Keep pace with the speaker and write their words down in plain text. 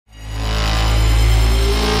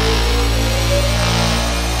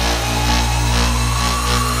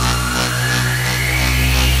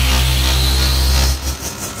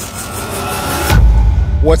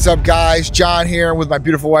What's up, guys? John here with my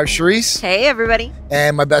beautiful wife, Sharisse. Hey, everybody.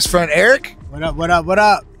 And my best friend, Eric. What up, what up, what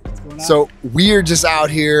up? What's going on? So we're just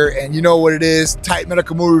out here, and you know what it is, tight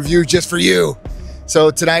medical movie review just for you.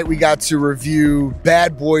 So tonight we got to review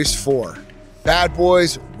Bad Boys 4. Bad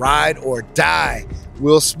Boys, Ride or Die.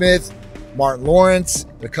 Will Smith, Martin Lawrence,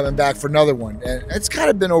 they're coming back for another one. And it's kind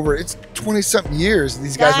of been over, it's 20-something years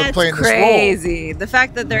these guys have been playing this role. That's crazy. The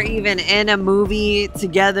fact that they're even in a movie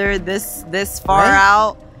together this far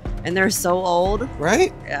out, and they're so old.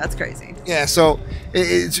 Right? Yeah, that's crazy. Yeah, so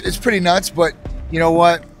it's pretty nuts, but you know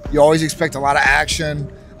what? You always expect a lot of action,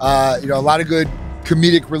 you know, a lot of good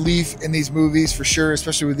comedic relief in these movies for sure,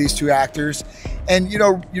 especially with these two actors. And you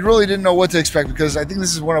know, you really didn't know what to expect because I think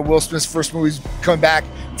this is one of Will Smith's first movies coming back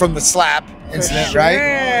from the slap incident,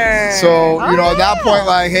 right? So, you know, at that point,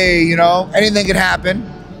 like, hey, you know, anything could happen.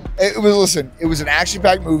 It was an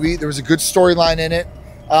action-packed movie. There was a good storyline in it.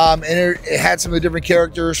 And it had some of the different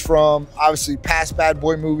characters from obviously past Bad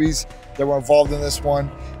Boy movies that were involved in this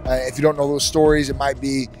one. If you don't know those stories, it might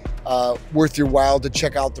be worth your while to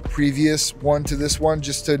check out the previous one to this one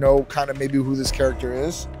just to know kind of maybe who this character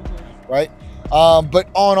is, right? But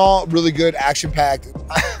all in all, really good, action-packed.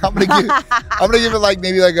 I'm gonna give it like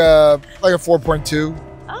maybe like a 4.2.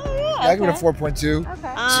 Oh yeah, I give it a 4.2.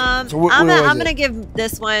 Okay. So I'm gonna give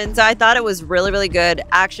this one. So I thought it was really, really good,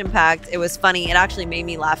 action-packed. It was funny. It actually made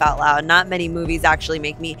me laugh out loud. Not many movies actually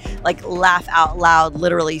make me like laugh out loud,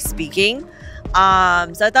 literally speaking. So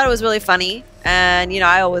I thought it was really funny. And you know,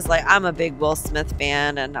 I'm a big Will Smith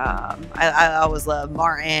fan, and I always love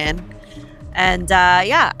Martin. And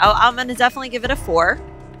yeah, I'm gonna definitely give it a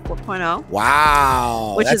 4.0.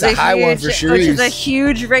 Wow, which that's is a high one for Sharisse. Which is a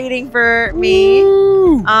huge rating for me.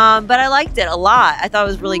 But I liked it a lot. I thought it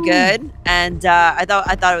was really good, and I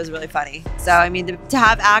thought it was really funny. So I mean, to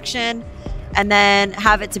have action, and then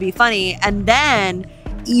have it to be funny, and then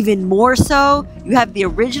even more so, you have the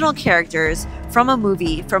original characters from a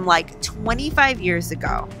movie from like 25 years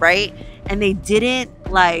ago, right? And they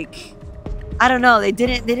didn't like, I don't know, they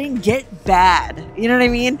didn't get bad. You know what I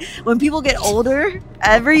mean? When people get older,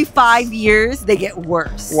 every 5 years they get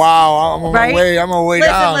worse. Wow, I'm gonna wait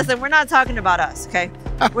down. Listen, we're not talking about us, okay?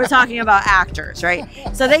 We're talking about actors, right?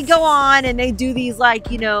 So they go on and they do these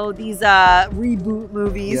like, you know, these reboot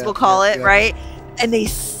movies, we'll call it, right? And they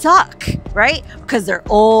suck, right? Because they're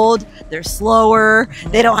old, they're slower,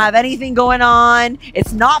 they don't have anything going on,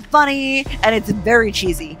 it's not funny, and it's very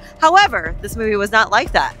cheesy. However, this movie was not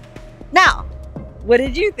like that. Now, what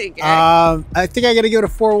did you think, Eric? I think I gotta give it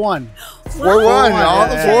a 4.1. 4.1, all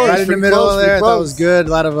the fours. Right in the middle there. I thought it was good.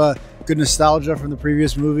 A lot of good nostalgia from the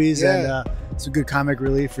previous movies, and some good comic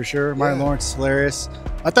relief for sure. Martin Lawrence is hilarious.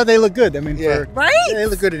 I thought they looked good. I mean, they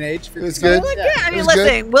look good in age. It was good. I mean,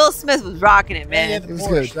 listen, Will Smith was rocking it, man. It was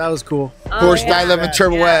good. That was cool. Porsche 911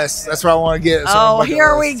 Turbo S. That's what I want to get. Oh,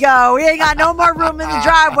 here we go. We ain't got no more room in the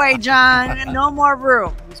driveway, John. No more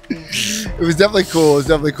room. It was definitely cool. It was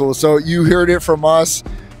definitely cool. So you heard it from us.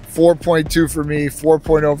 4.2 for me,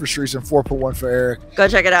 4.0 for Sharisse, and 4.1 for Eric. Go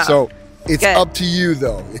check it out. So it's up to you,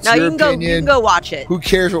 though. It's your opinion. You can go watch it. Who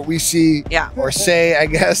cares what we see or say, I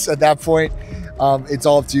guess, at that point. It's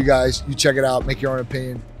all up to you guys. You check it out. Make your own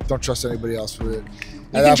opinion. Don't trust anybody else with it.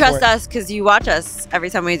 You can trust us because you watch us every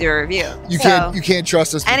time we do a review. You can't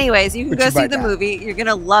trust us. Anyways, you can go see the movie. You're going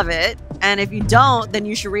to love it. And if you don't, then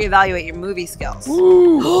you should reevaluate your movie skills.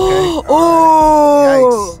 Ooh, okay.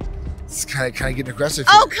 Oh! Yikes. It's kind of getting aggressive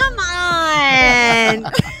here. Oh, come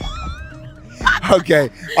on. Okay.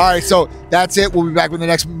 All right. So that's it. We'll be back with the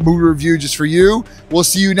next movie review just for you. We'll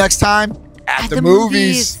see you next time at the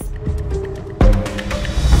movies.